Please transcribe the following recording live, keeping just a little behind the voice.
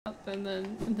and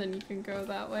then you can go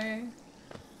that way.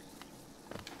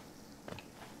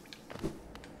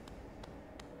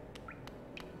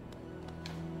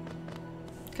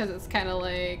 Because it's kind of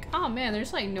like, oh man,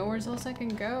 there's like nowhere else I can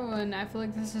go, and I feel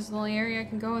like this is the only area I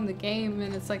can go in the game,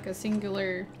 and it's like a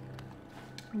singular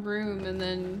room, and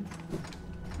then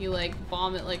you like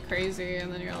bomb it like crazy,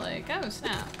 and then you're like, oh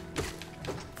snap.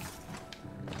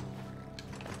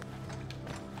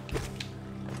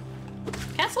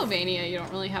 Castlevania, you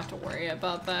don't really have to worry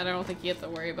about that. I don't think you have to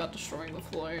worry about destroying the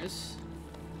floors.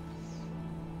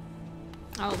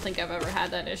 I don't think I've ever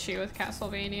had that issue with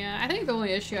Castlevania. I think the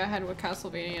only issue I had with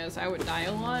Castlevania is I would die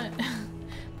a lot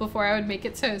before I would make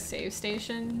it to a save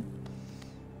station.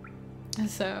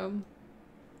 So...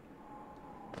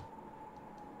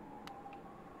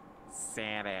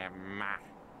 Cinema.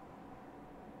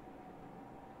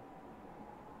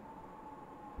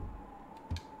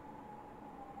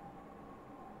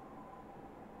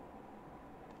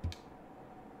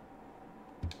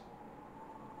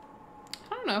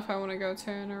 I don't know if I want to go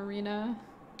to an arena.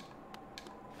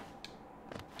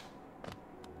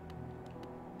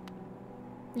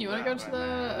 You want to go to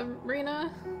the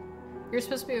arena? You're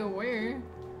supposed to be aware.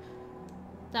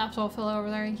 The Apple fellow over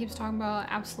there, he keeps talking about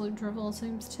absolute drivel.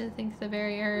 Seems to think the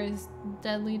very air is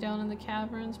deadly down in the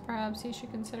caverns. Perhaps he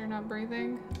should consider not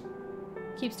breathing.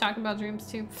 Keeps talking about dreams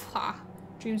too. Pah.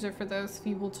 Dreams are for those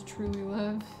feeble to truly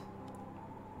live.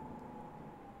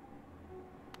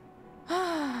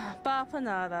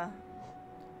 Bapanada.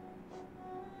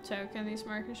 Token, these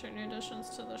markers are new additions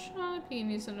to the shop. You can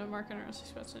use them to mark and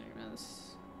express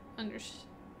this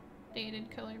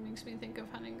understated color makes me think of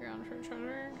hunting ground for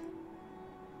treasure.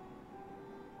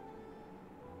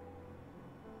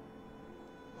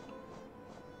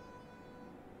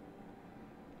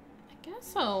 I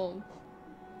guess I'll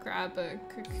grab a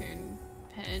cocoon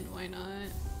pen, why not?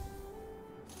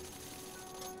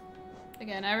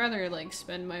 Again, I'd rather like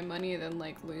spend my money than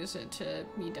like lose it to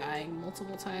me dying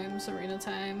multiple times arena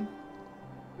time.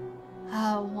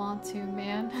 I want to,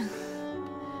 man.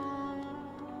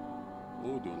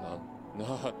 Oh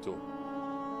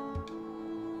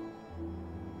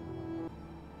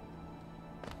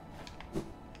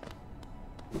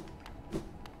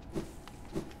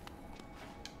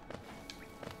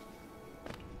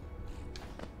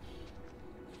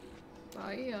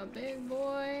yeah, big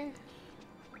boy.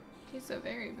 He's a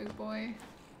very big boy.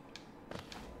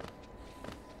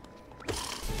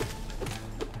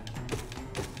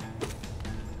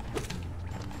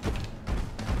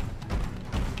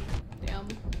 Damn.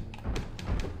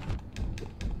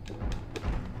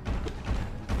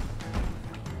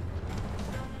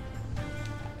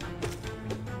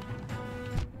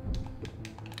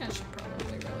 I should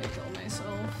probably really kill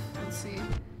myself. Let's see.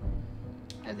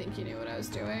 I think he knew what I was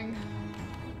doing.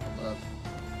 Hold up.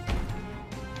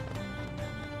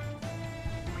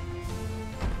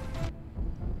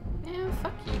 Man,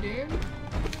 fuck you, dude.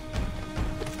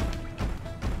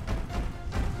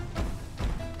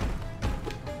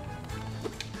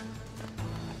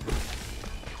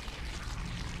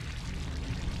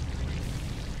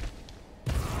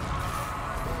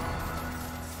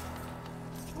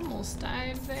 Almost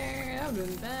died there. That would've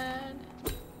been bad.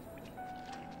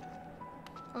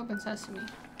 Open sesame.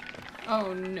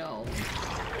 Oh no.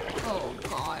 Oh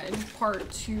god. Part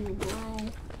 2, bro.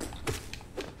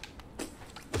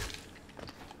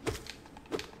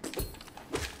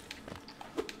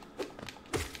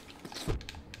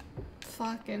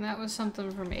 Fucking, that was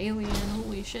something from Alien.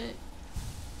 Holy shit.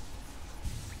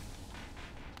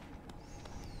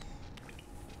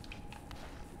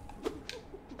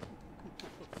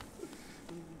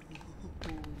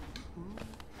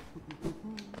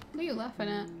 What are you laughing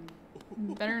at?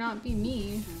 Better not be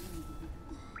me.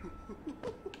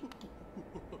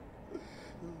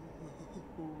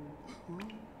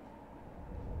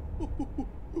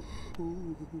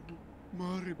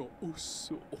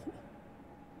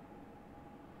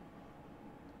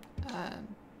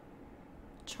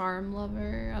 Charm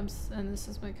lover, and this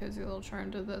is my cozy little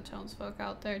charm to the townsfolk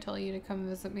out there. Tell you to come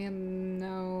visit me, and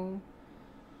no.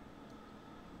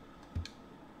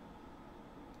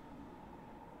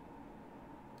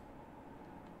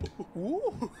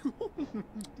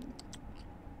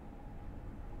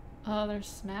 Oh, they're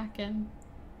smacking.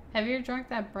 Have you ever drunk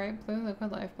that bright blue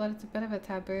liquid lifeblood? It's a bit of a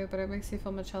taboo, but it makes you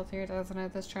feel much healthier, doesn't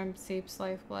it? This charm seeps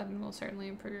lifeblood and will certainly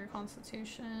improve your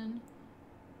constitution.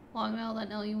 Long nail, that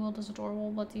nail you wield is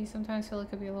adorable, but do you sometimes feel it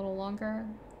could be a little longer?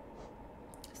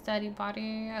 Steady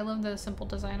body. I love the simple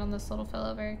design on this little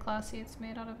fellow, very classy. It's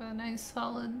made out of a nice,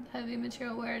 solid, heavy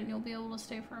material. Wear it and you'll be able to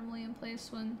stay firmly in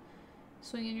place when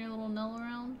swinging your little nail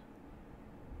around.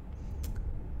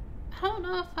 I don't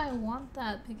know if I want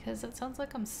that because it sounds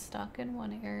like I'm stuck in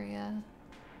one area.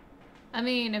 I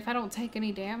mean, if I don't take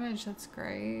any damage, that's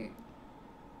great.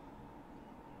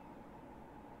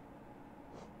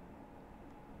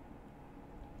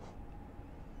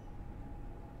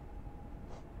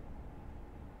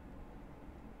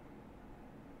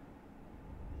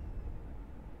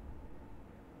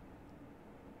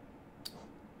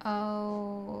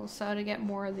 Oh, so to get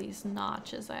more of these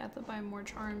notches, I have to buy more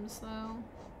charms, though.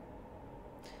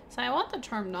 So I want the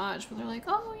charm notch, but they're like,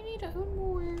 oh, you need to own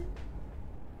more.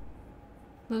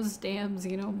 Those damn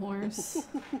xenomorphs.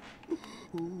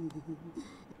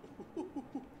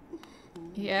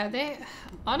 Yeah, they...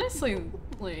 Honestly,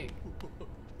 like...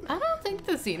 I don't think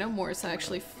the xenomorphs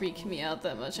actually freak me out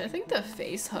that much. I think the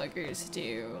face huggers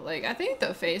do. Like, I think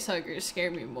the face huggers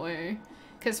scare me more.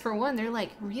 Because for one, they're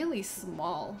like really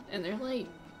small. And they're like...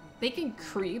 They can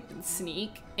creep and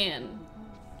sneak. And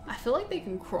I feel like they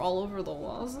can crawl over the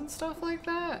walls and stuff like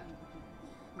that.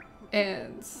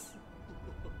 And...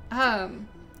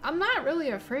 I'm not really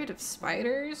afraid of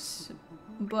spiders.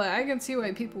 But I can see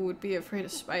why people would be afraid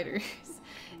of spiders.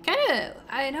 Kinda,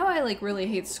 I know I like really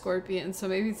hate scorpions, so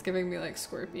maybe it's giving me like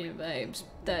scorpion vibes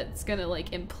that's gonna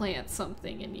like implant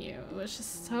something in you, which is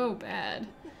so bad.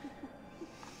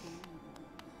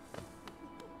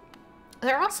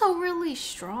 They're also really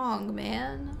strong,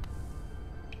 man.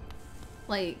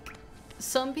 Like,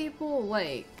 some people,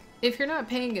 like, if you're not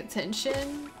paying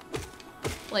attention,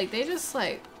 like, they just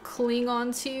like cling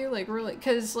onto you, like, really,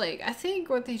 cause like, I think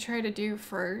what they try to do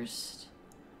first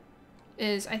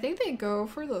is I think they go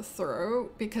for the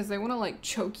throat because they want to like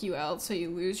choke you out so you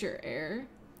lose your air,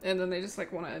 and then they just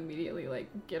like want to immediately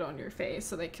like get on your face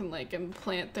so they can like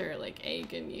implant their like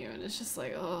egg in you, and it's just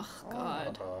like, oh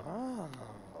god.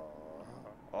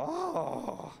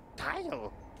 Oh,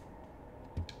 Kyle.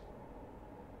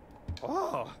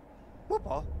 Oh,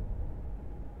 whoop.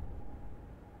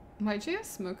 Why'd you have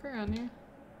smoke around you?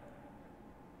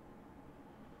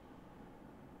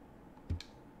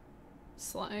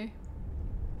 Sly.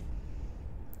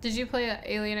 Did you play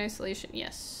Alien Isolation?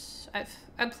 Yes,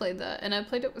 I've played that, and I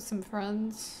played it with some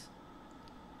friends.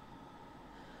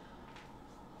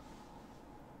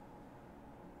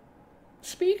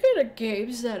 Speaking of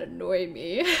games that annoy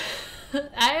me,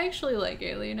 I actually like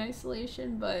Alien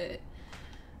Isolation, but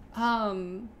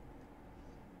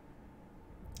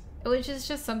which is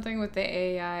just something with the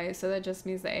AI, so that just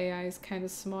means the AI is kind of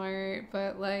smart,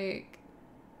 but like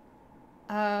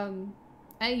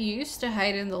I used to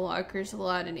hide in the lockers a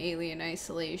lot in Alien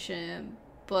Isolation,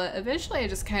 but eventually I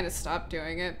just kind of stopped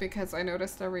doing it because I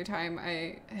noticed every time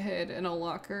I hid in a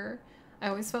locker, I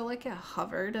always felt like it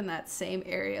hovered in that same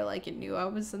area, like it knew I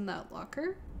was in that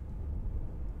locker.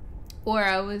 Or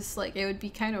I was like, it would be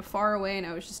kind of far away and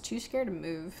I was just too scared to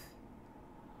move.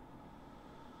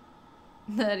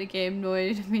 That game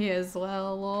annoyed me as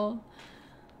well, lol.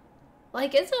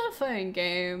 Like, it's a fun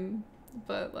game,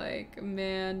 but like,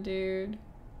 man, dude.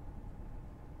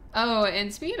 Oh,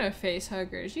 and speaking of face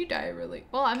huggers, you die really...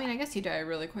 Well, I mean, I guess you die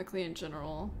really quickly in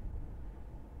general.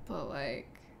 But, like,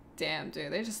 damn,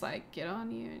 dude, they just, like, get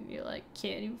on you and you're like,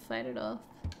 can't even fight it off.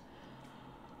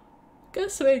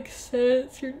 Guess makes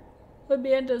sense.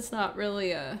 Amanda's not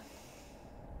really a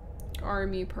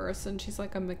army person. She's,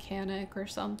 like, a mechanic or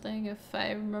something, if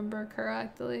I remember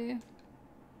correctly.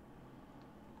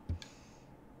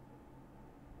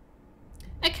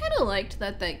 I kind of liked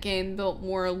that game built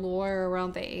more lore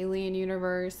around the Alien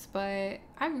universe, but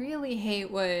I really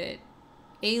hate what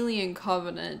Alien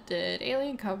Covenant did.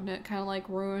 Alien Covenant kind of like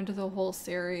ruined the whole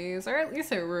series, or at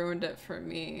least it ruined it for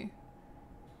me.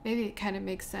 Maybe it kind of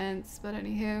makes sense, but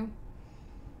anywho.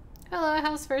 Hello,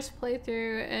 how's first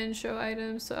playthrough, and show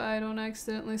items so I don't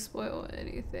accidentally spoil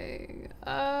anything.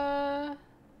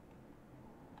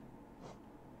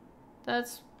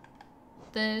 That's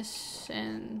this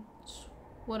and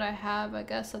what I have, I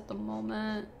guess, at the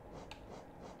moment.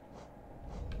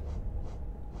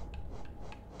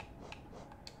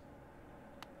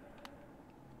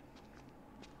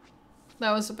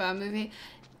 That was a bad movie.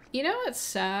 You know what's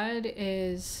sad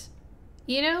is,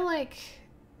 you know, like,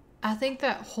 I think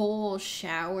that whole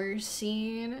shower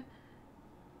scene,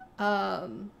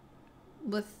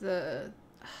 with the,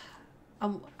 I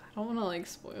don't want to, like,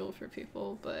 spoil for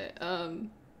people, but,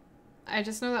 I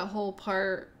just know that whole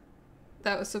part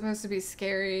that was supposed to be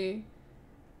scary.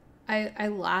 I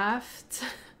laughed.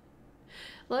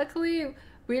 Luckily,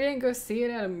 we didn't go see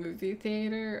it at a movie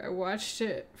theater. I watched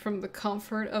it from the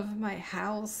comfort of my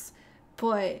house,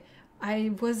 but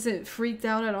I wasn't freaked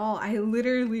out at all. I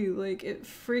literally, like, it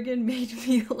friggin' made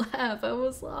me laugh. I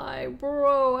was like,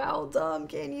 bro, how dumb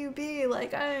can you be?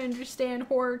 Like, I understand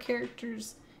horror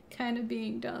characters kind of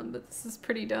being dumb, but this is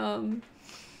pretty dumb.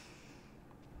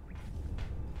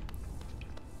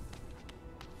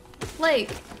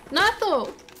 Like, not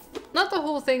the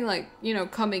whole thing, like, you know,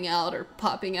 coming out or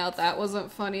popping out, that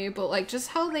wasn't funny, but like just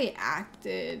how they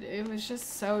acted, it was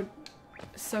just so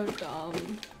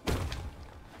dumb.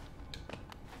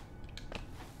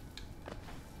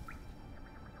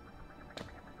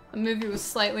 The movie was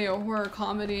slightly a horror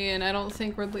comedy, and I don't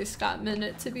think Ridley Scott meant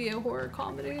it to be a horror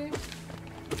comedy.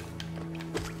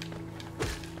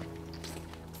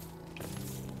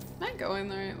 Am I going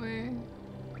the right way?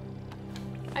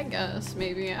 I guess,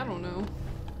 maybe, I don't know.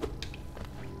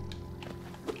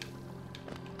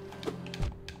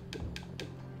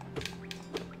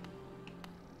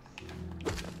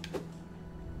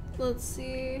 Let's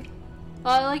see. Oh,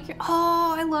 I like your-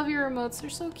 oh, I love your emotes. They're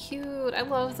so cute. I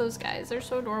love those guys. They're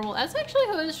so adorable. That's actually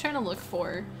who I was trying to look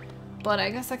for. But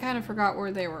I guess I kind of forgot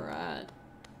where they were at.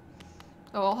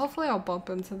 Oh, well, hopefully I'll bump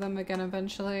into them again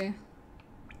eventually.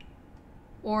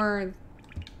 Or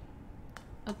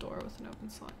a door with an open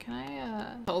slot. Can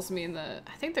I, tells me that,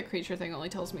 I think the creature thing only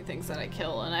tells me things that I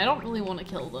kill, and I don't really want to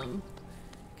kill them.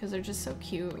 Because they're just so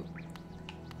cute.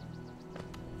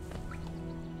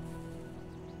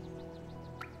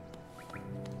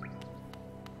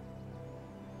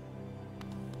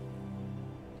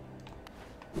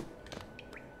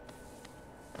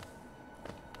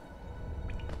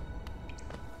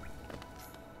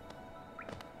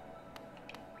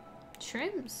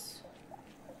 Shrimps.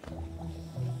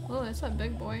 Oh, that's a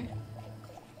big boy.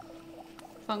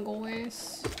 Fungal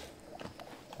waste.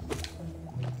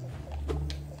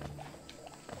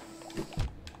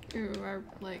 Ooh, I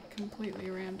like completely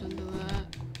rammed into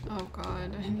that. Oh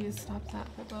god, I need to stop that.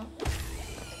 Hold up.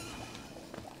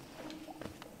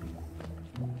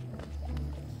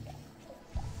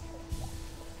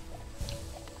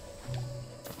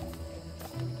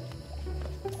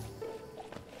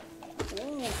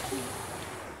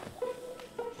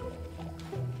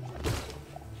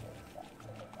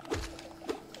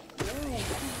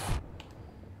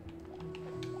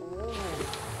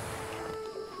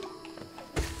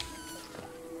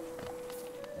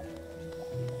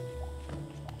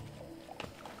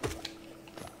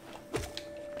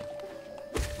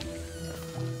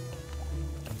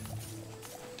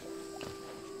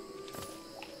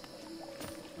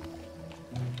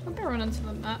 Run into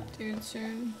the map dude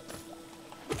soon.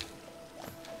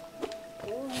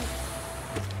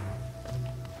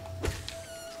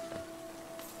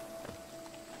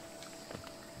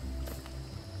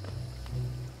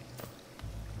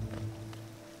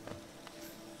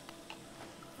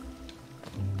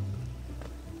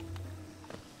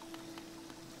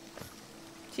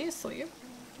 Is he asleep?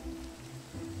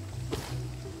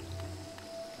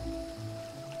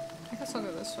 I guess I'll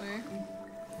go this way.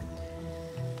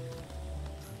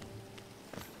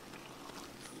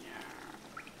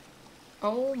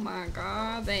 Oh my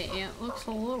god, the ant looks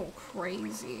a little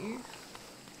crazy.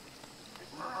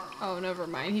 Oh, never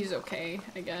mind. He's okay,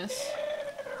 I guess.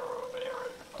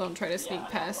 Don't try to sneak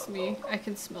past me. I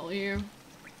can smell you.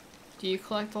 Do you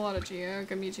collect a lot of geo?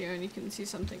 Give me geo and you can see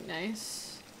something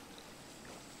nice.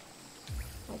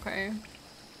 Okay.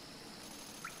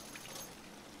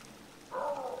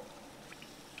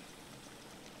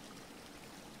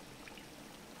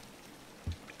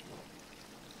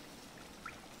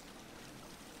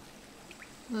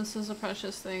 This is a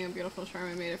precious thing, a beautiful charm.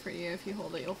 I made it for you. If you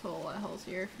hold it, you'll feel a lot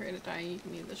healthier. If you're to die, you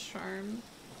can need this charm.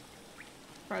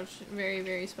 Very,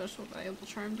 very special, valuable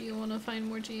charm. Do you want to find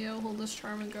more geo? Hold this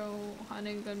charm and go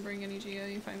hunting, then bring any geo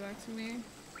you find back to me.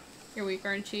 You're weak,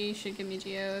 aren't you? You should give me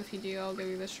geo. If you do, I'll give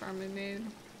you this charm I made.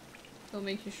 It'll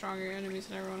make you stronger. Your enemies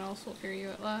and everyone else will fear you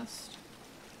at last.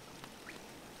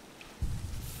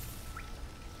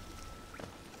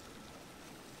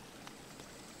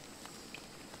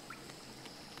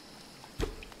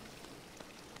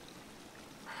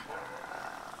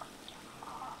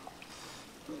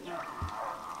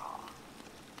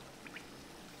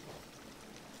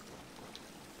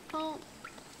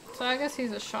 So I guess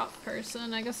he's a shop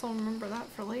person. I guess I'll remember that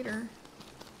for later.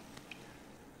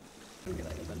 Maybe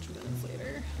like a bunch of minutes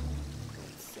later.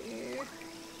 Let's see.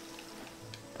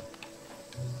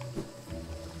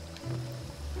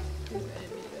 Ooh, I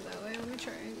didn't mean to go that way. Let me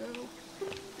try and go.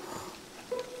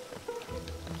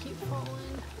 I keep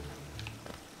falling.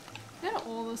 Got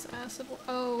all this acid.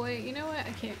 Oh wait, you know what?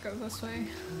 I can't go this way.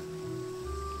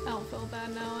 I don't feel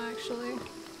bad now, actually.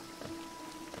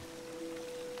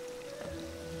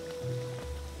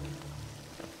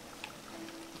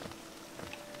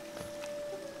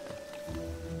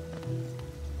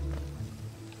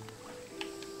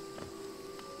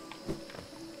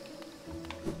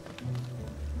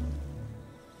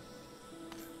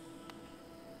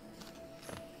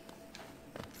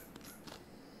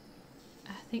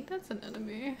 think that's an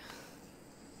enemy.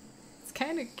 It's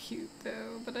kind of cute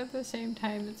though, but at the same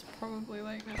time it's probably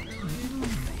like not really.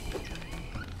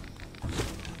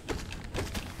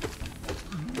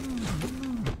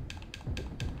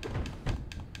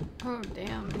 Oh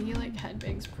damn, he like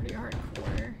headbangs pretty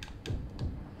hardcore.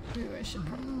 Ooh, I should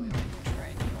probably like try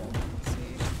and heal. Let's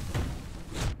see.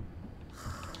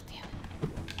 Oh, damn it.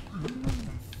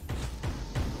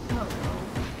 Oh no.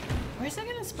 Where's that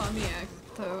gonna spawn me at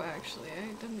though actually?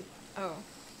 I didn't. Oh.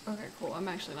 Okay, cool. I'm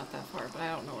actually not that far, but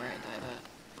I don't know where I died at.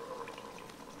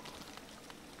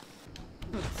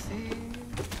 Let's see.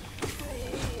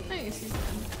 Nice, he's dead.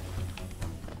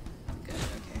 Good,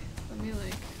 okay. Let me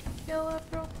like heal up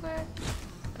real quick.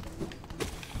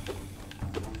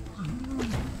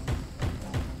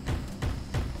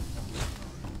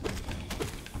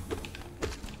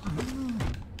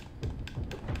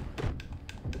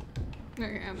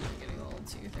 Okay, I'm getting a little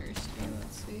too thirsty.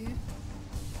 Let's see.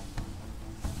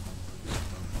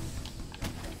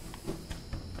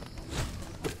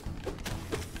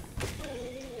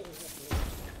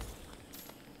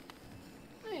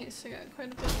 Nice, I got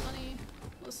quite a bit of money.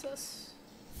 What's this?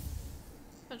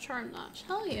 A charm notch.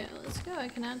 Hell yeah, let's go. I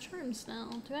can add charms now.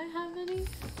 Do I have any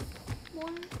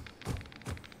more?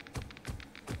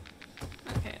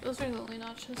 Okay, those are the only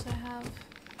notches I have.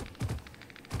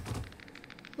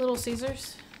 Little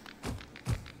Caesars.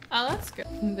 Oh, that's good.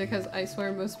 Because I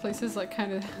swear most places like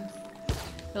kind of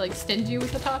like stingy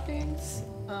with the toppings.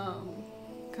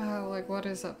 God, like what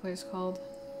is that place called?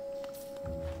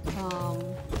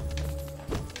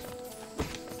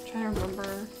 Trying to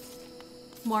remember.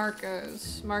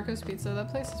 Marco's Pizza. That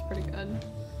place is pretty good.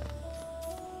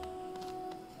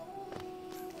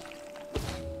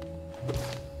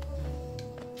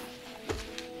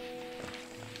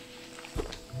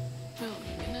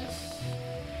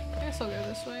 I'll go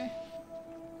this way.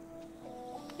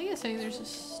 I guess there's a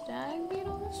stag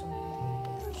beetle this way,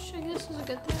 which I guess is a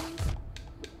good thing.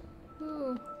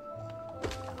 Ooh.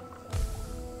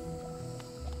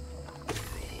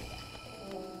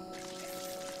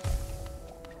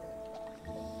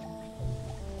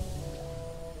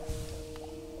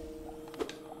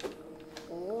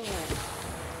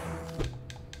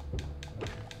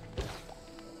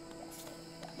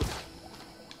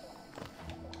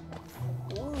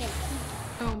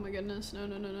 No,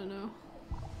 no, no, no, no.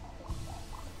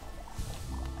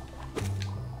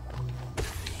 I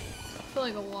feel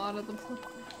like a lot of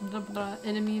the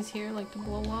enemies here like to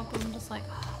blow up. I'm just like,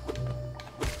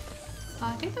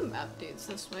 I think the map dude's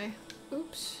this way.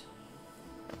 Oops.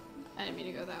 I didn't mean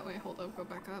to go that way. Hold up, go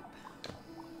back up.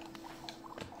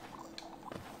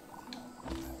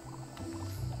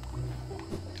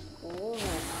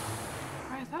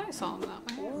 I thought I saw him that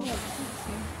way. Hold on, let's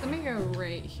see. Let me go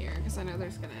right here because I know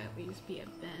there's gonna at least be a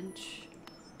bench.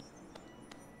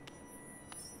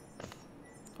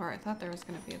 Or I thought there was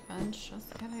gonna be a bench.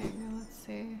 Just kidding. Let's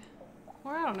see.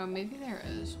 Or I don't know. Maybe there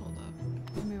is. Hold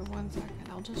up. Give me 1 second.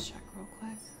 I'll just check real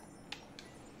quick.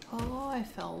 Oh, I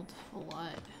failed a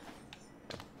lot.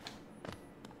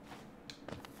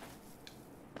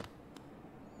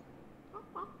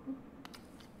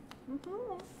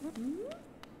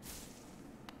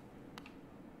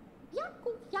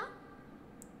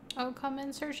 Oh, come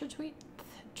in search of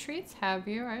treats, have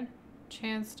you? I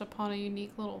chanced upon a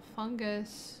unique little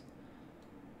fungus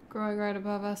growing right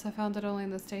above us. I found it only in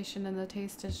the station and the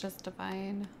taste is just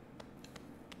divine.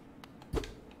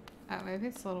 Oh, maybe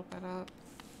it's a little bit up.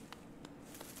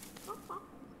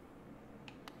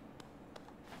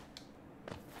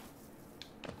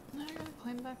 Now I gotta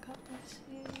climb back up. Let's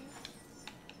see.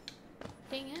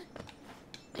 Dang it.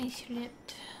 I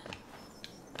slipped.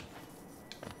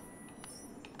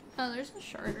 Oh, there's a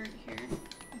shard right here,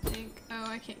 I think. Oh,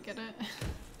 I can't get it.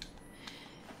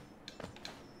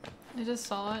 I just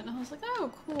saw it and I was like,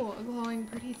 oh, cool. A glowing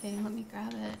pretty thing. Let me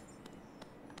grab it.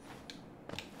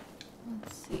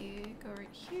 Let's see. Go right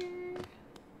here.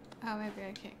 Oh, maybe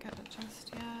I can't get it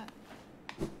just yet.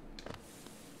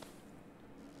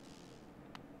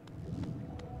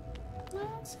 No,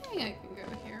 I'm saying I can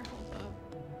go here. Hold up.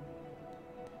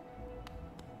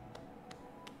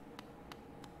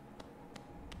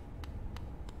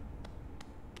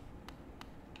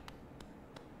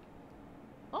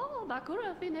 Oh,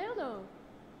 Bakura Finello.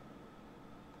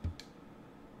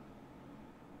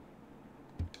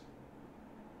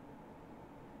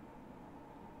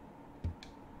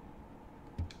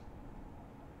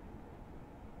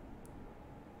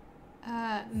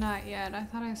 Not yet. I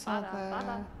thought I saw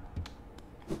the...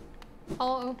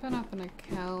 I'll open up an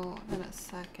account in a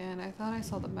second. I thought I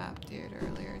saw the map dude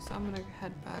earlier, so I'm gonna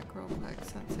head back real quick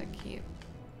since I keep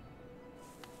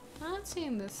I'm not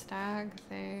seeing the stag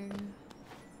thing.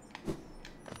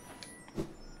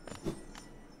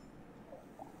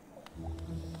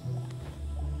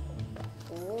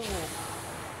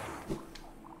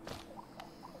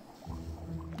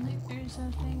 Like there's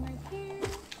a thing right there.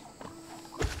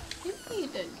 Maybe he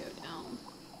did go down.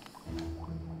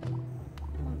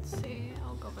 Let's see,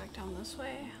 I'll go back down this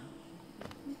way.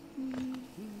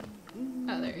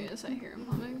 Oh, there he is. I hear him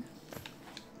humming.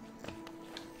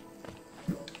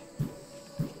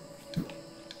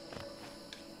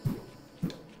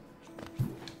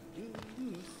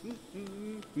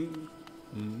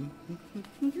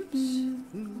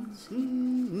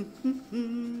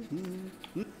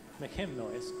 Make him no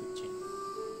escuchen.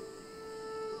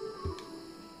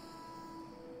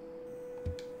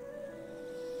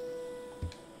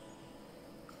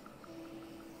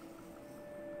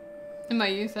 In my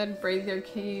youth, I'd brave their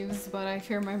caves, but I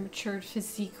fear my matured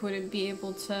physique wouldn't be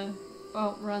able to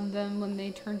outrun them when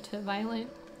they turn to violent.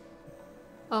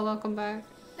 Oh, welcome back.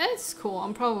 It's cool.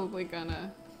 I'm probably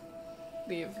gonna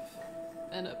leave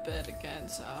in a bit again,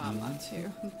 so I'm not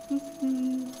too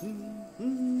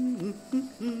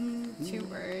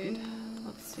worried.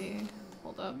 Let's see.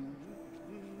 Hold up.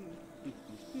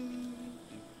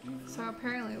 So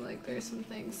apparently, like, there's some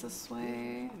things this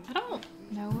way. I don't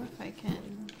know if I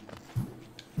can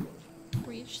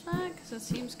reach that because it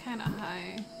seems kind of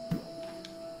high.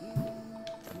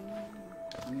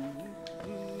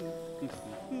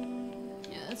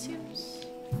 Yeah, that seems.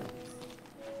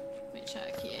 Let me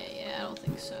check. Yeah, I don't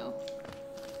think so.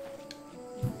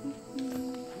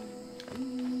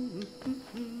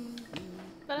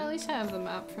 But at least I have the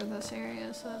map for this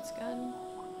area, so that's good.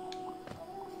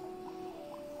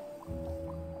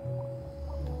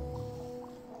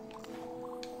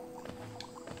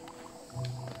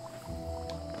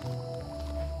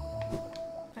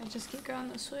 Just keep going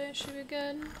this way, it should be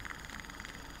good.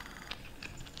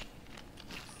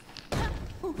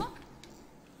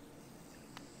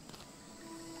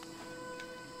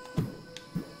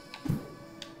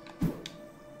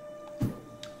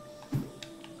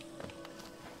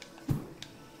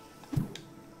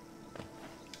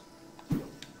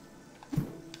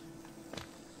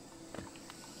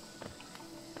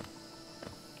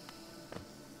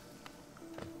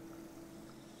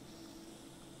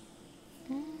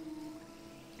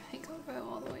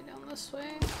 This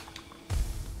way.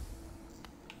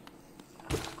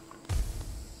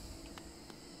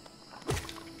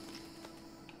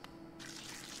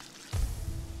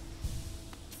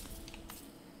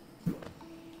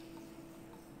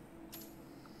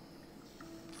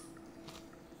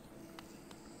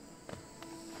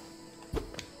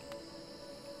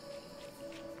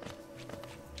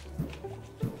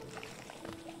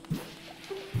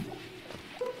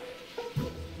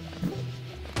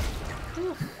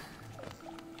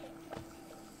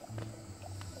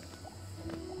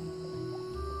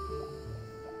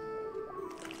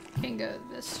 Can go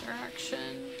this direction.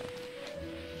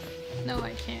 No,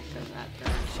 I can't go that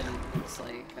direction. It's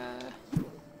like,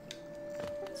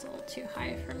 it's a little too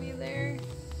high for me there.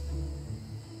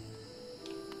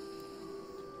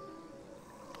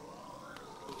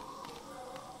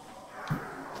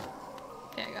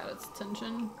 Yeah, I got its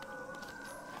attention.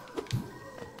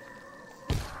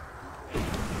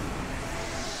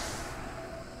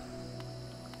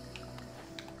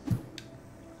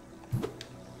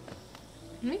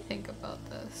 Let me think about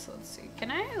this. Let's see.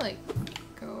 Can I, like,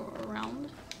 go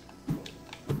around?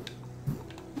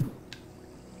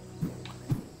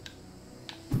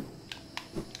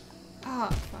 Ah,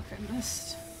 fuck, I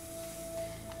missed.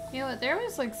 You know what? There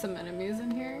was, like, some enemies in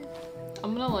here.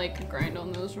 I'm gonna, like, grind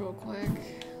on those real quick.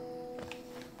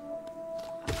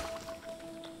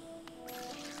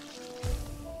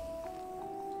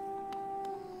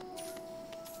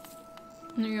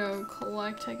 I'm gonna go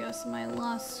collect, I guess, my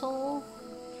last soul.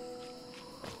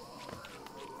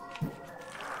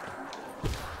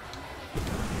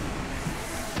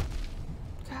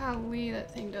 Golly,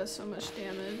 that thing does so much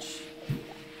damage.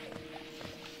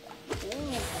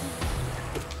 Ooh.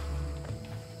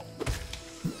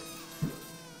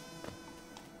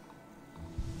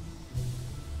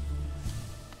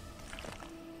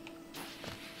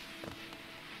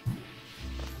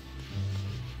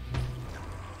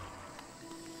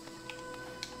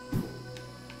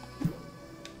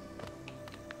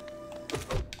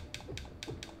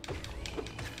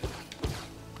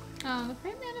 Oh, the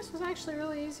praying mantis was actually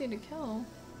really easy to kill.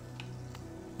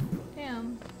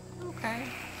 Damn. Okay.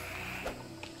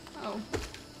 Oh,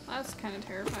 that's kind of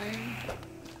terrifying.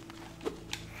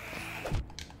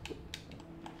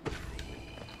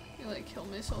 Let me, like, kill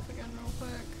myself again real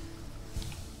quick.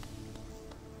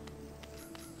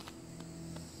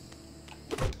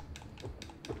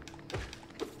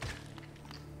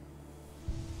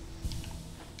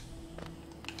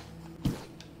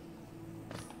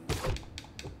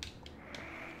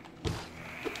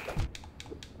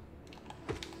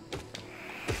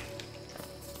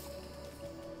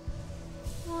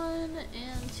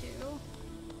 and 2.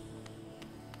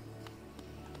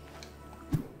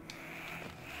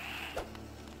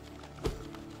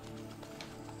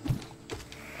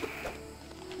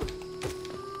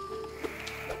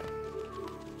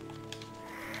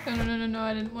 No,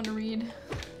 I didn't want to read.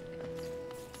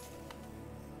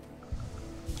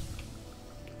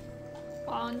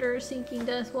 Wander, Sinking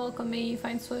Death, welcome me. You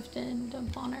find Swift and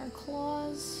dump on our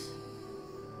claws.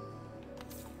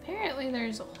 Apparently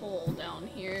there's a hole down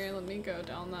here. Let me go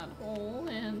down that hole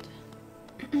and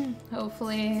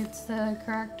hopefully it's the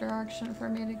correct direction for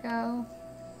me to go.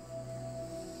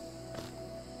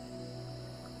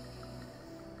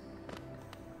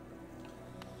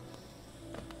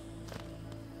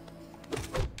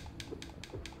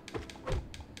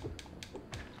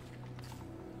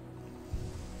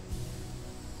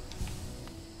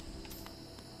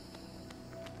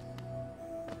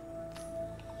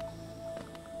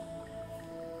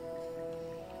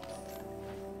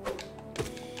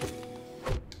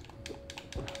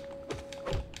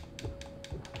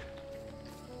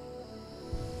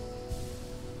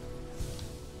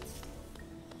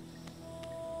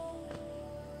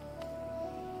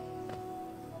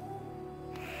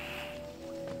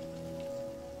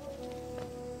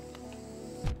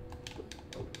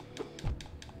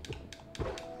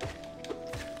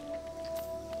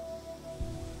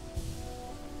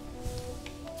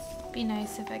 Be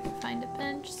nice if I could find a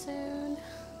bench soon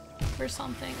or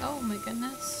something. Oh my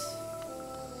goodness.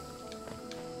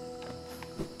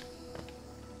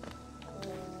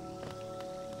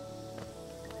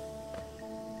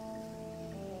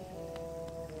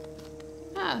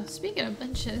 Ah, speaking of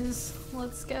benches,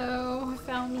 let's go. I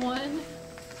found one.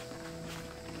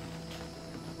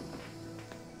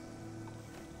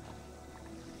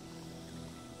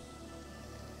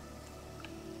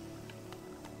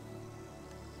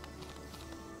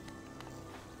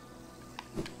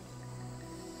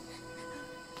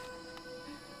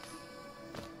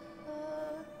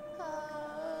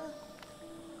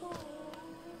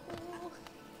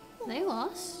 They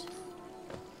lost.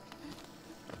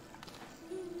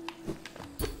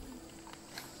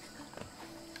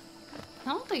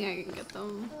 I don't think I can get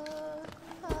them.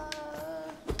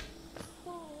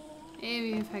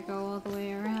 Maybe if I go all the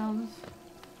way around.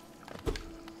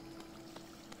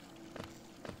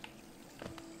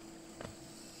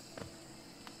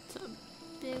 It's a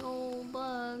big old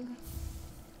bug.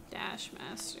 Dash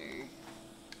Master.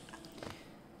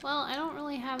 Well, I don't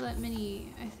really have that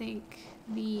many, I think,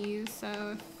 these,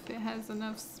 so if it has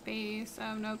enough space,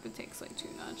 I don't know if it takes like 2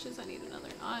 notches, I need another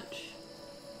notch.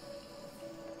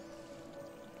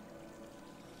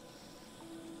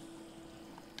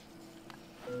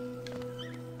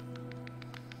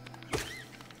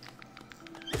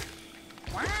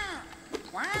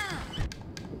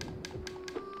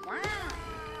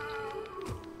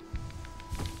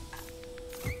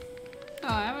 Oh,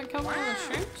 I haven't killed all the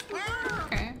shrimps?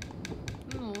 Okay.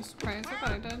 I'm a little surprised. I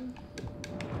thought I did.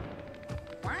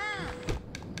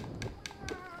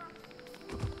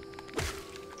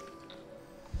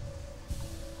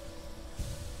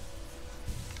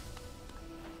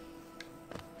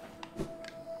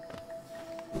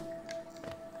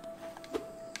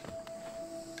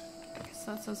 I guess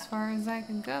that's as far as I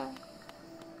can go.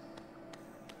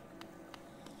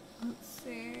 Let's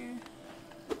see.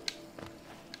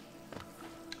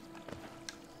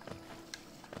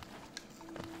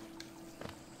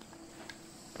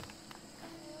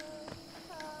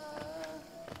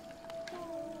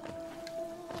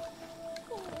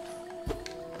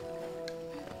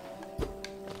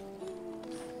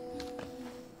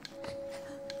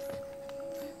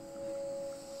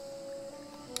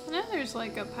 There's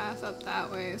like a path up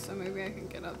that way, so maybe I can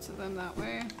get up to them that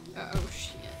way. Oh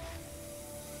shit.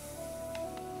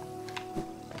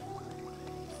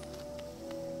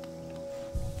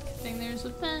 Good thing there's a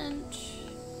bench.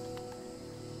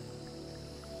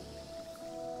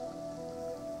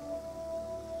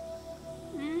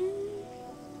 I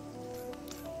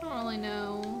don't really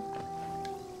know.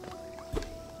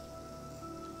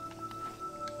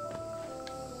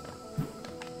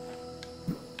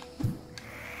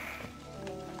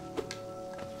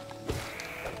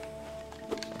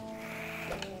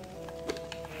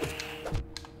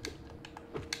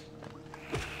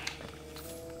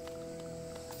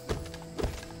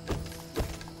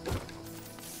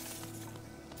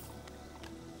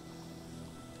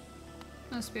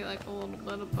 Must be like a little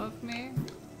bit above me.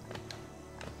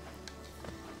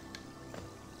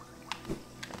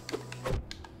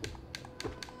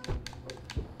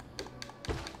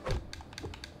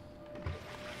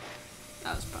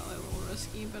 That was probably a little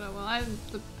risky, but oh well.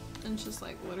 The bench is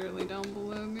like literally down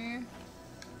below me.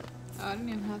 Oh, I didn't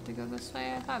even have to go this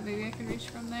way. I thought maybe I could reach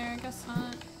from there. I guess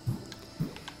not.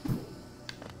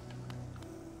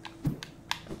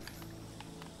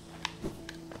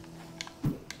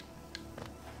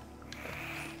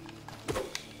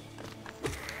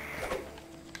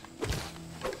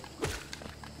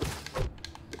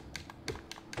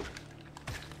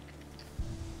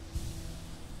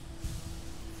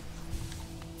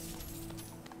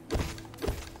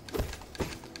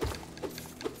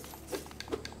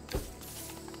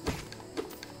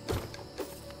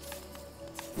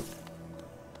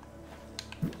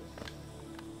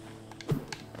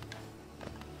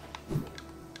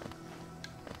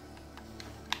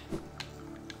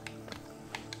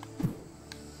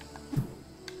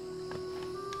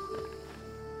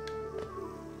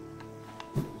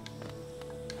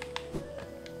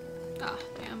 Ah,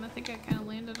 damn, I think I kind of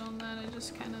landed on that. I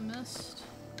just kind of missed.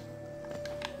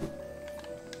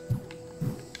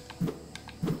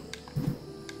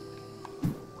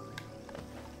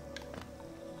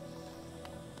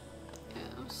 Yeah,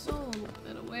 I'm still a little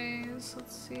bit of ways.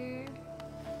 Let's see.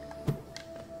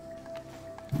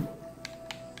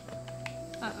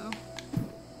 Uh-oh.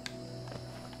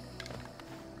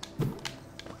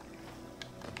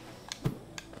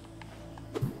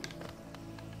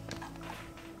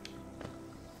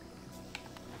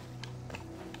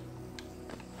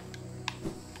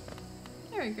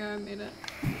 There we go, I made it.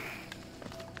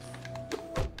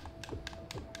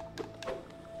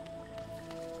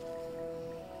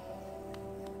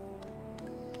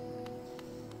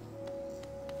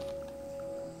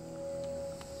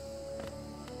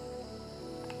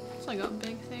 It's like a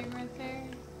big thing right there.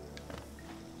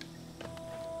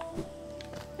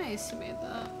 Nice, you made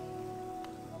that.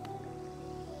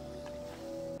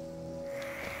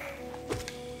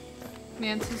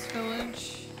 Mantis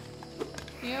Village.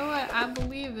 You know what? I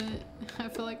believe it. I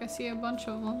feel like I see a bunch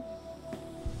of them.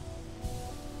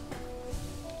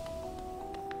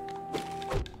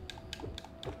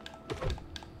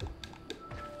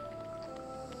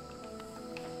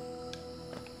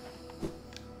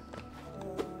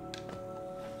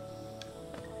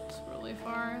 It's really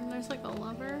far, and there's like a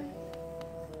lever.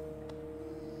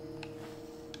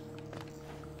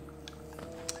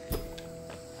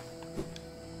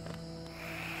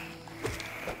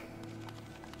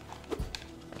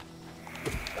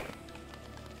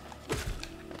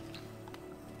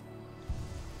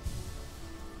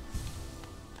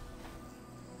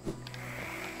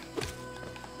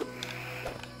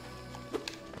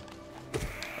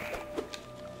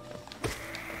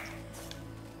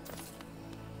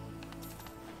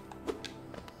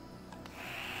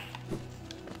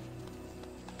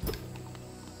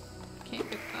 Can't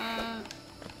get that.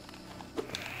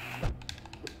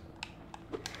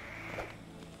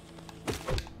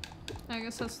 I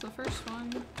guess that's the first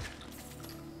one.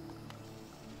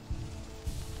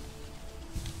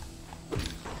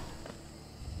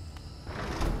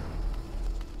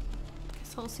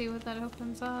 Guess I'll see what that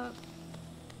opens up.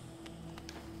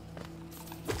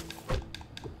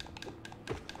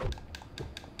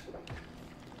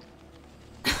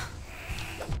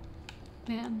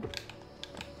 Man.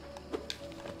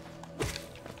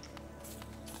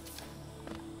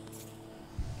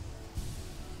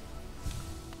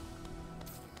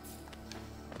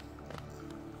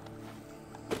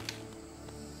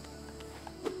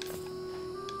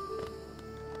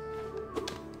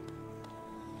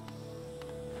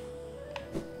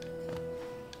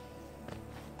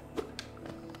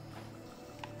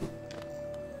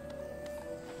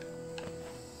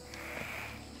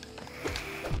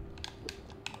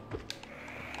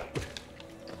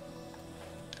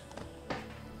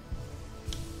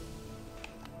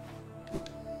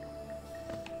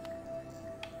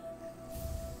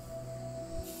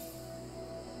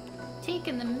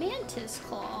 Taking the mantis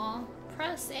claw.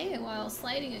 Press A while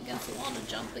sliding against the wall to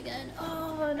jump again.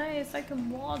 Oh, nice. I can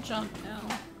wall jump now.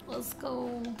 Let's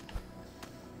go.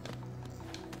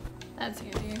 That's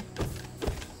handy.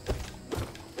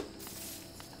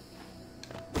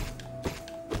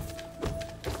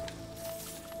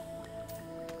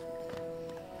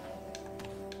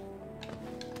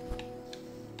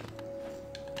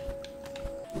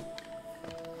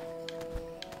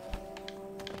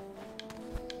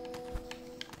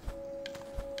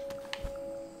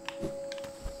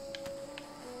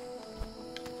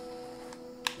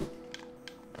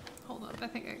 I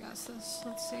think I got this.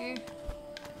 Let's see.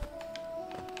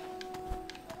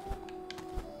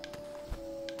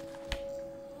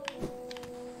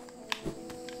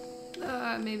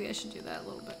 Maybe I should do that a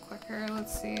little bit quicker.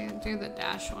 Let's see. Do the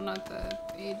dash one, not the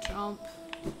A jump.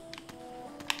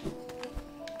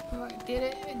 Oh, I did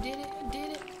it. I did it. I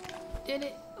did it. Did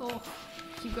it? Oh,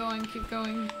 keep going, keep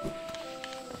going.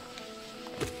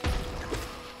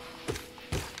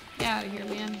 Get out of here,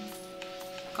 man.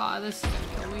 God, this is gonna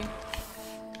kill me.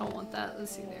 I don't want that.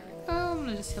 Let's see, there we go. I'm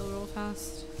gonna just heal real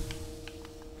fast.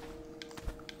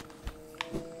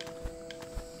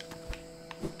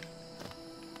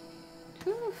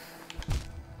 Whew.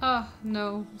 Oh,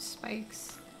 no.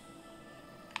 Spikes.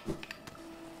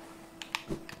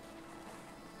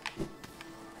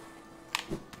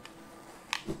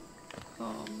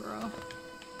 Oh, bro.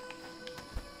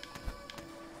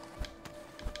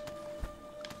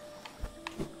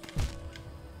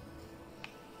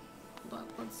 Hold up,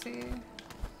 let's see.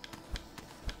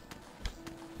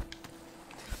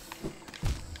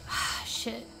 Ah,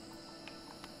 shit.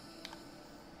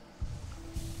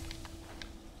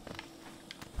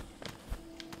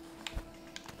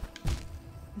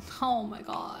 Oh my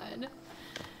god.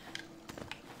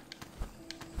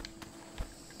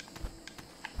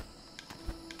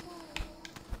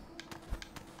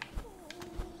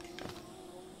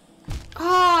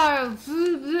 Ah,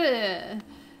 bleh.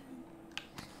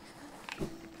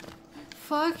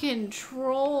 Fucking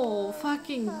troll.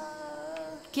 Fucking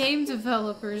game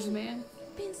developers, man.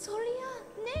 Pensolia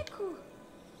Neku.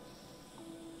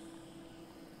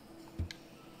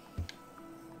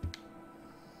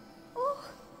 Oh.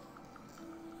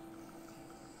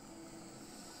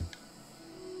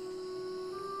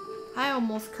 I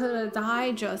almost could have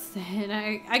died just then.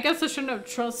 I guess I shouldn't have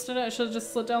trusted it. I should have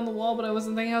just slid down the wall, but I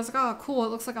wasn't thinking. I was like, oh, cool. It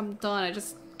looks like I'm done. I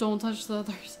just don't touch the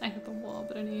other side of the wall.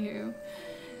 But anywho.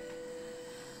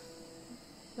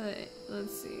 But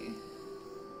let's see.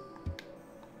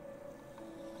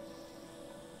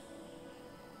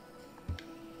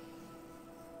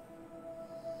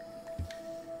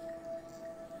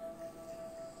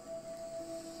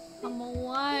 I'm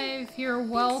alive. You're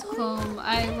welcome.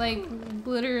 I like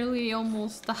literally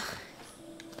almost died.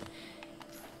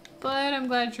 But I'm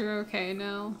glad you're okay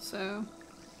now, so.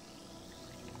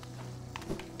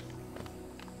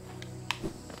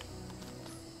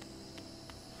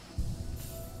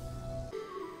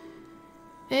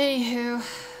 Anywho.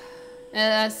 If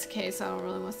that's the case, I don't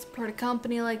really want to support a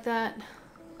company like that.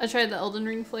 I tried the Elden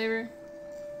Ring flavor.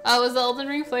 Oh, was the Elden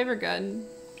Ring flavor good?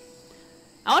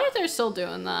 I wonder if they're still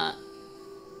doing that.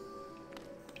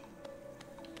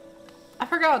 I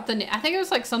forgot the name. I think it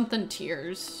was like something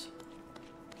Tears.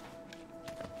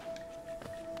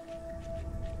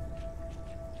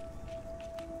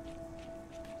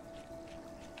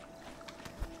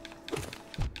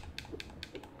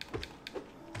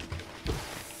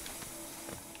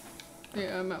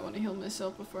 Yeah, I might want to heal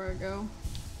myself before I go.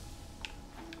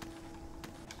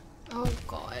 Oh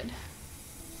god.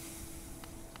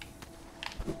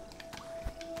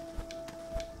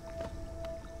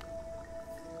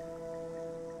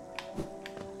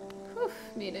 Whew,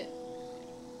 made it.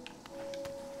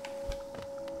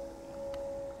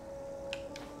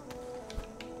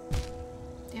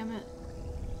 Damn it.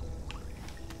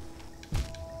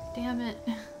 Damn it.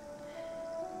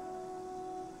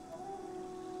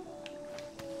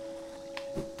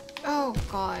 Oh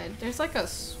god, there's like a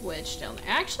switch down there.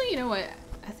 Actually, you know what?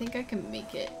 I think I can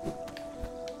make it.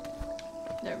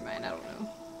 Never mind, I don't know.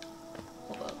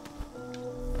 Hold up.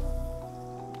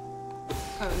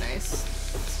 Oh nice.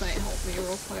 This might help me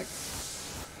real quick.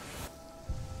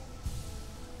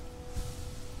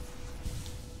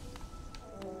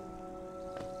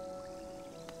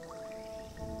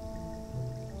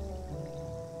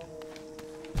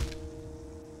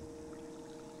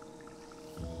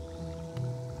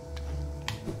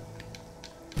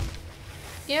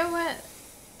 You know what?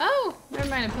 Oh, never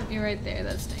mind, it put me right there.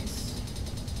 That's nice.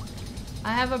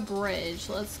 I have a bridge.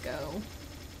 Let's go.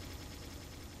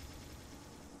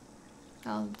 I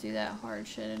don't do that hard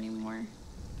shit anymore.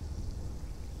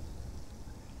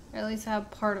 Or at least I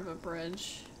have part of a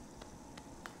bridge.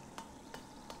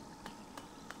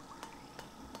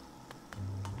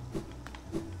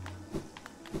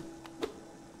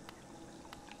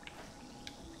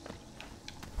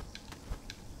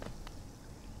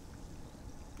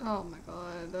 Oh my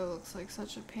god, that looks like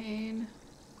such a pain.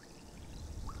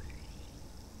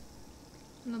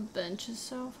 And the bench is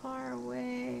so far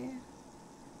away.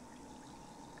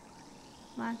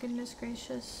 My goodness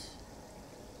gracious.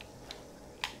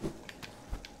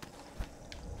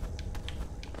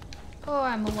 Oh,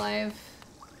 I'm alive.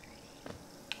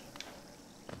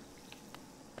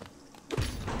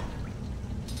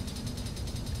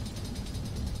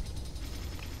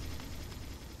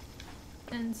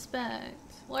 Inspect.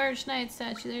 Large knight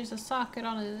statue. There's a socket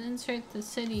on it. Insert the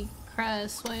city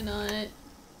crest. Why not?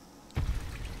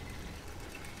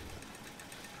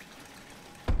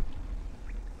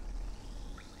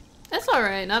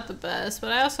 alright, not the best,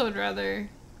 but I also would rather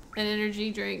an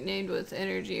energy drink named with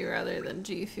energy rather than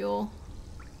G Fuel.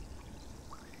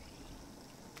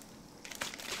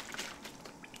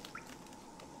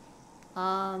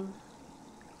 Yeah,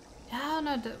 I don't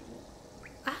know.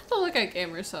 I have to look at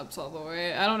Gamer Subs all the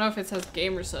way. I don't know if it says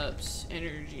Gamer Subs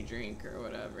energy drink or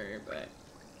whatever, but.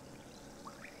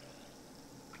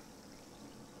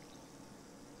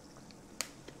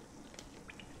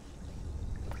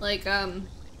 Like,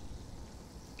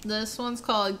 this one's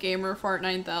called Gamer Fart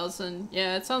 9000.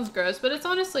 Yeah, it sounds gross, but it's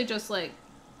honestly just like,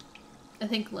 I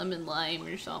think lemon lime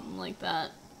or something like that.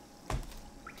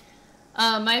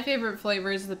 My favorite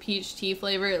flavor is the peach tea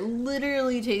flavor. It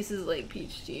literally tastes like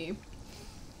peach tea.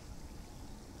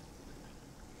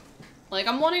 Like,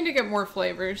 I'm wanting to get more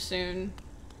flavors soon.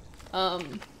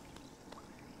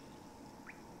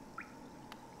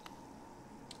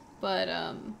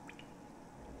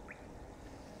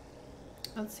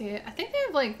 Let's see. I think they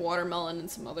have like watermelon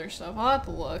and some other stuff. I'll have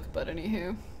to look, but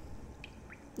anywho.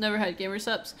 Never had Gamer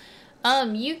Subs.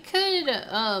 You could,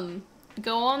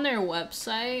 go on their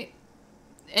website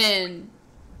and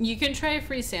you can try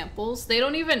free samples. They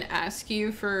don't even ask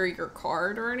you for your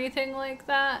card or anything like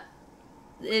that.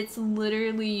 It's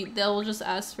literally, they'll just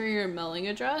ask for your mailing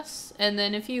address. And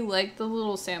then if you like the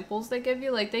little samples they give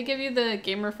you, like they give you the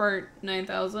Gamer Fart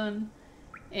 9000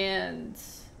 and,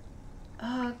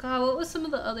 oh god, what was some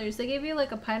of the others? They gave you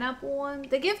like a pineapple one.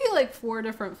 They give you like 4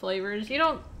 different flavors. You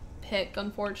don't pick,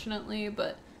 unfortunately,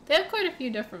 but they have quite a few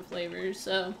different flavors,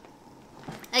 so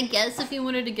I guess if you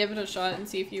wanted to give it a shot and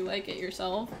see if you like it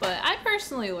yourself, but I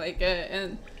personally like it,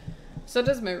 and so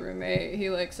does my roommate.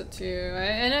 He likes it too,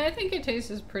 and I think it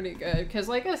tastes pretty good, because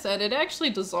like I said, it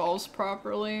actually dissolves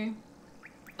properly.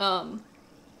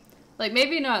 Like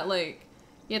maybe not like,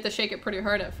 you have to shake it pretty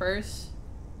hard at first,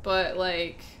 but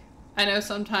like, I know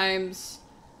sometimes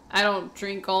I don't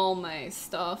drink all my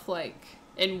stuff like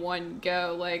in one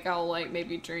go. Like I'll like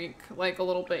maybe drink like a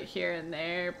little bit here and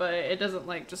there, but it doesn't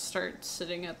like just start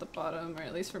sitting at the bottom, or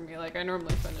at least for me, like I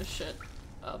normally finish it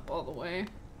up all the way.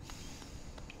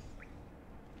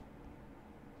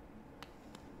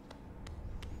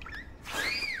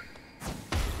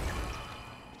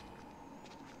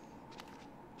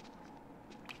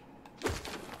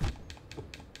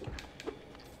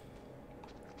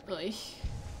 Oy.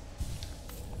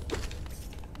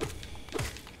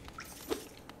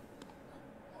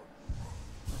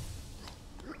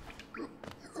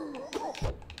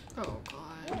 Oh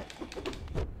god.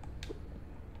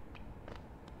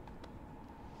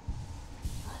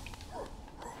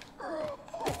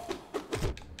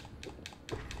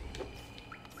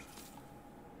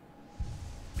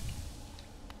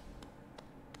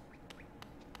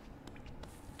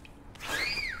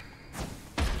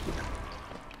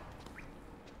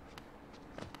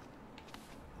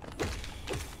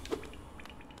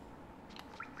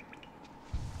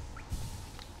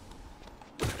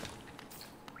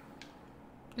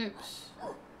 Oops.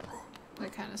 I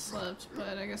kind of slipped,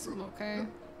 but I guess I'm okay.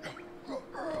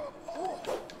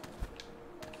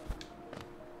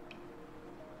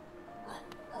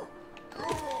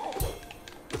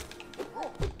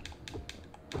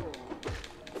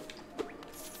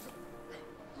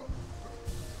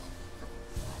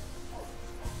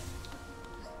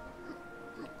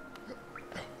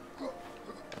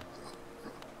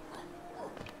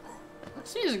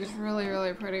 This music is really,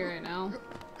 really pretty right now.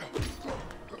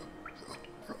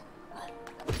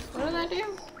 What did that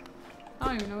do? I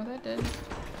don't even know what that did.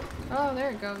 Oh,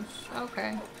 there it goes.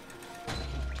 Okay.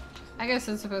 I guess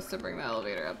it's supposed to bring the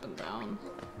elevator up and down.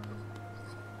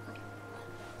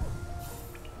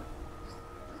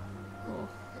 Cool.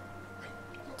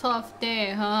 Tough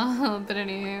day, huh? But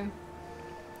anywho.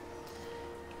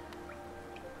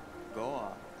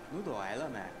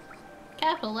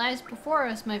 Capital lies before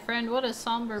us, my friend. What a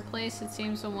somber place. It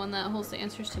seems the one that holds the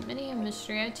answers to many a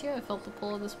mystery. I too have felt the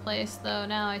pull of this place, though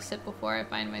now I sit before I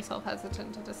find myself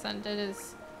hesitant to descend it.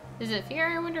 Is it fear,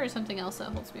 I wonder, or something else that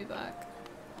holds me back?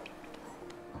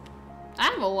 I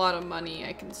have a lot of money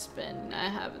I can spend. I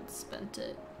haven't spent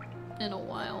it in a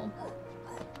while.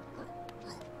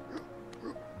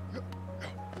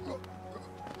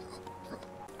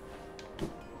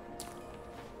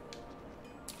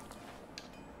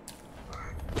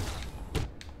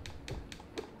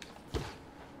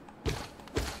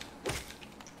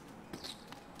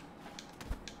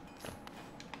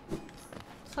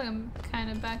 I'm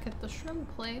kind of back at the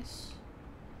shrimp place.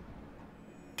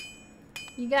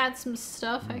 You got some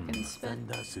stuff I can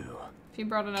spend. If you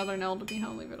brought another Nell to be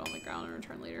home, leave it on the ground and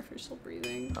return later if you're still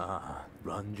breathing.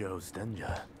 Ranjo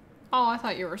Stenja. Oh, I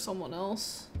thought you were someone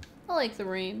else. I like the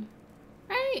rain.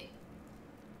 Right?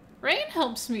 Rain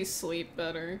helps me sleep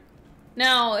better.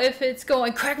 Now, if it's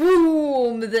going crack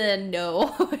boom, then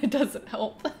no, it doesn't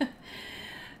help.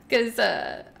 Because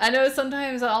I know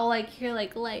sometimes I'll like hear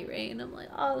like light rain. I'm like,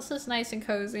 oh, this is nice and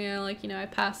cozy. And like, you know, I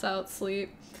pass out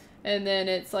sleep. And then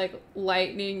it's like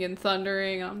lightning and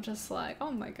thundering. I'm just like,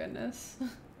 oh my goodness.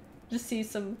 Just see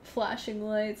some flashing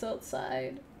lights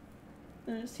outside.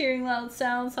 And just hearing loud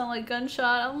sounds sound like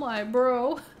gunshot. I'm like,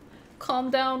 bro, calm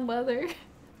down, weather.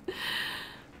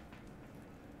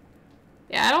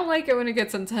 Yeah, I don't like it when it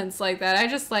gets intense like that. I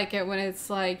just like it when it's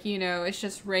like, you know, it's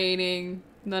just raining.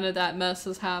 None of that mess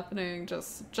is happening.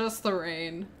 Just the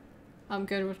rain. I'm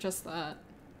good with just that.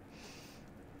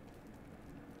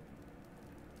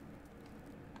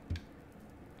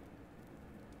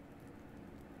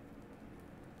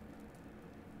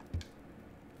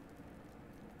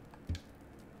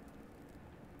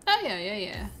 Oh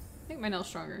yeah. Make my nails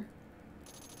stronger.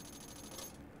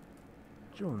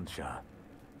 Junsha.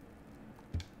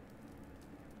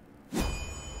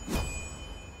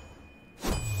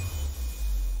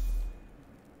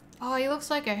 Oh, he looks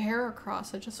like a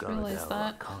Heracross. I just realized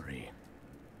that. Kari.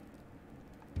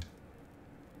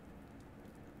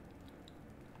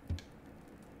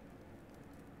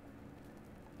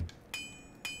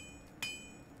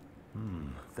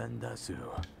 Vendasu.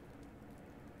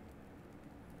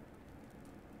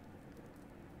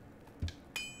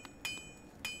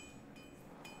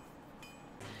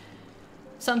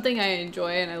 Something I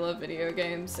enjoy, and I love video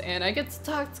games, and I get to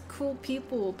talk to cool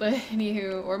people, but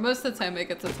anywho, or most of the time I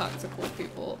get to talk to cool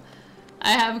people.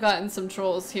 I have gotten some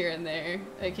trolls here and there,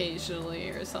 occasionally,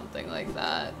 or something like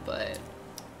that, but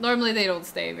normally they don't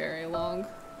stay very long.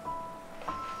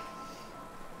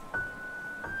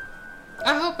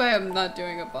 I hope I am not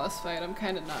doing a boss fight, I'm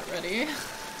kind of not ready.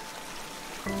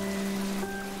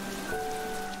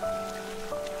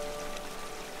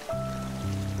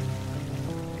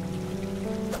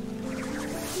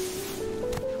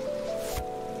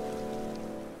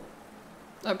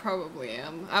 I probably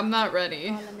am. I'm not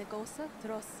ready.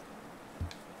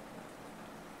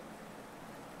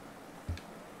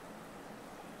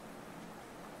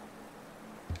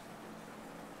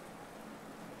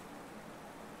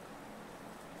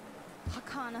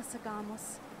 Hakana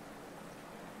Sagamos.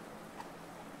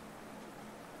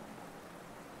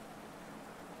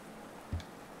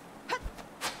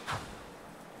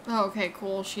 Oh, okay,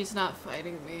 cool. She's not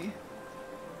fighting me.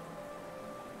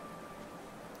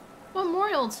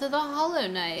 Memorial to the Hollow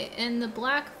Knight in the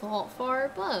Black Vault far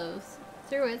above.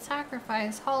 Through its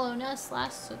sacrifice, Hollowness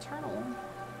lasts eternal.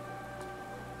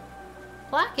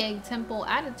 Black Egg Temple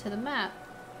added to the map.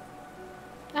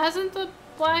 Hasn't the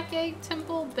Black Egg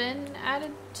Temple been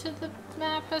added to the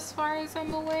map as far as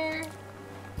I'm aware?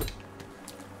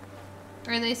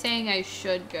 Or are they saying I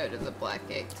should go to the Black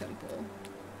Egg Temple?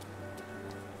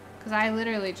 Because I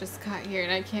literally just got here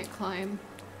and I can't climb.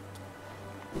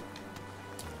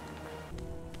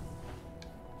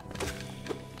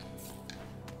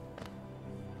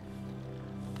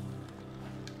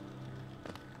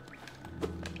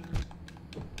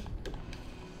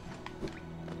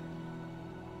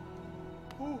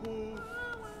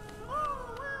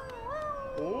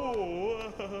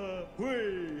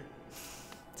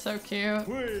 So cute.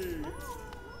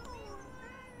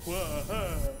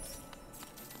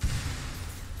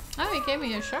 Oh, he gave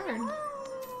me a shard.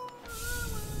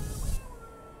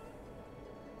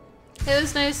 It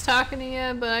was nice talking to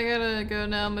you, but I gotta go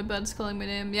now. My bed's calling my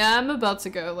name. Yeah, I'm about to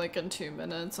go like in 2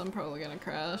 minutes. I'm probably gonna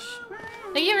crash.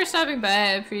 Thank you for stopping by.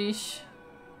 I appreciate.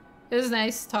 It was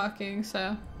nice talking,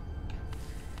 so.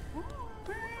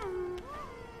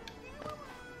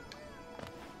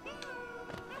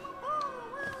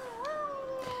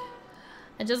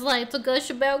 I just like to gush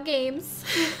about games.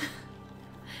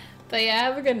 But yeah,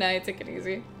 have a good night. Take it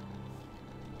easy.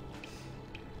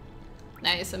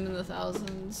 Nice, I'm in the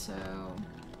thousands, so...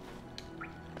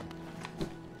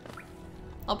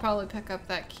 I'll probably pick up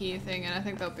that key thing, and I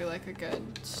think that'll be like a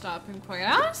good stopping point.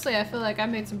 Honestly, I feel like I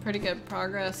made some pretty good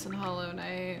progress in Hollow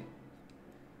Knight.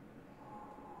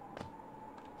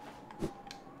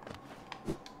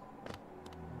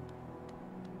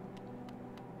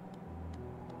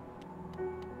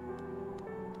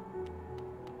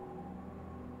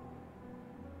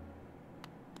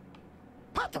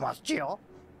 Patmos, Gio.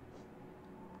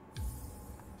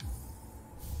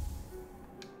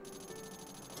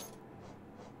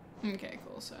 Okay,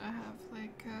 cool. So I have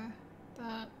like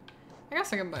that. I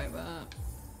guess I can buy that.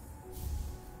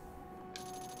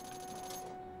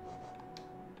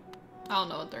 I don't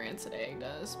know what the rancid egg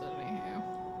does, but anyhow.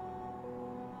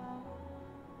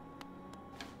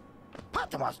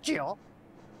 Patmos, Gio.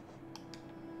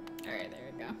 Alright,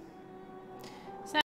 there we go.